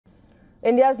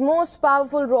India's most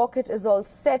powerful rocket is all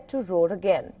set to roar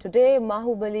again. Today,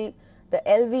 Bahubali, the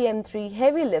LVM-3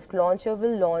 heavy lift launcher,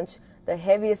 will launch the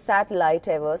heaviest satellite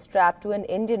ever strapped to an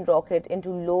Indian rocket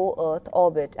into low Earth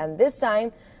orbit. And this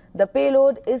time, the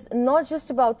payload is not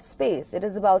just about space. It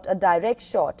is about a direct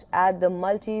shot at the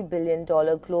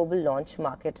multi-billion-dollar global launch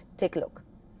market. Take a look.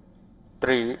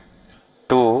 3,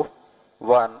 2,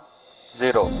 1,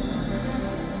 0.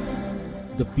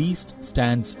 The beast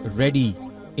stands ready.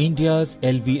 India's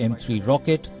LVM-3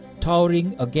 rocket,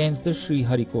 towering against the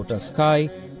Sriharikota sky,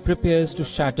 prepares to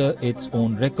shatter its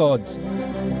own records.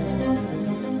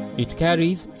 It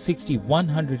carries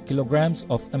 6,100 kilograms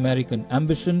of American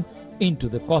ambition into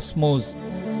the cosmos.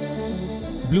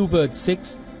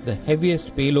 BlueBird-6, the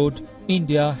heaviest payload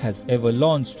India has ever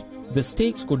launched. The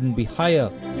stakes couldn't be higher.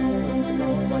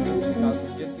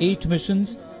 8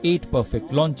 missions, 8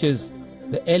 perfect launches.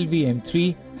 The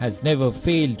LVM-3 has never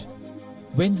failed.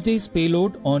 Wednesday's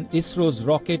payload on ISRO's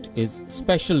rocket is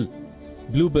special.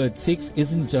 BlueBird-6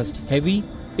 isn't just heavy,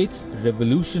 it's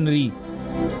revolutionary.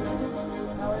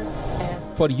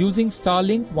 For using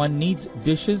Starlink, one needs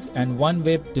dishes and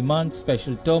OneWeb demands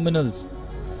special terminals.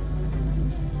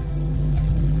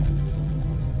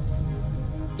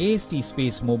 AST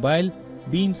SpaceMobile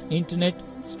beams internet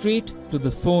straight to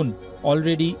the phone,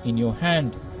 already in your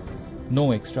hand.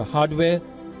 No extra hardware,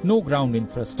 no ground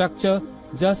infrastructure,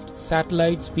 just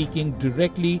satellite speaking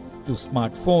directly to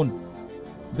smartphone.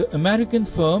 The American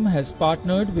firm has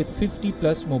partnered with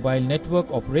 50+ mobile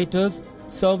network operators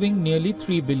serving nearly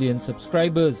 3 billion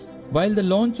subscribers. While the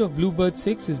launch of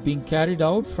BlueBird-6 is being carried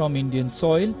out from Indian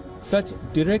soil, such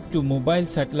direct-to-mobile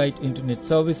satellite internet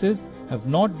services have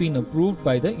not been approved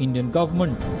by the Indian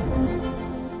government.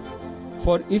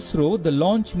 For ISRO, the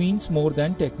launch means more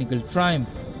than technical triumph.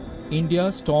 India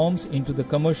storms into the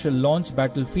commercial launch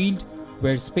battlefield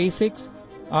where SpaceX,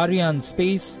 Ariane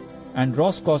Space and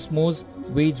Roscosmos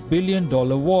wage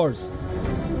billion-dollar wars.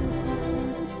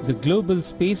 The global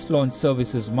space launch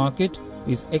services market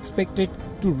is expected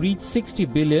to reach 60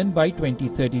 billion by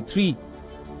 2033.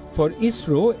 For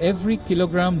ISRO, every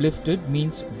kilogram lifted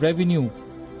means revenue.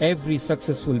 Every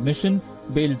successful mission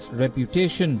builds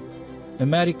reputation.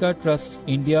 America trusts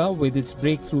India with its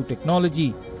breakthrough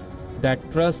technology.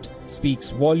 That trust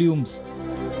speaks volumes.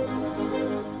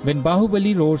 When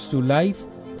Bahubali roars to life,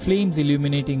 flames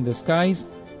illuminating the skies,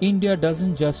 India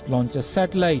doesn't just launch a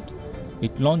satellite.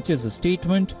 It launches a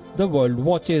statement the world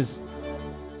watches.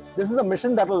 This is a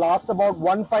mission that will last about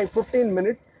 15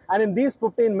 minutes, and in these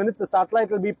 15 minutes the satellite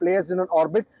will be placed in an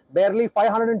orbit barely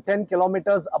 510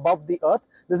 kilometers above the Earth.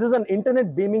 This is an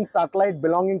internet beaming satellite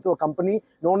belonging to a company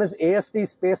known as AST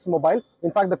SpaceMobile.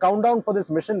 In fact, the countdown for this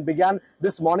mission began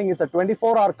this morning. It's a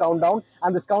 24-hour countdown,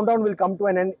 and this countdown will come to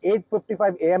an end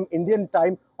 8:55 a.m. Indian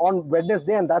time on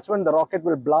Wednesday, and that's when the rocket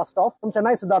will blast off. From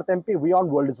Chennai, Siddharth MP, WION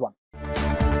World is One.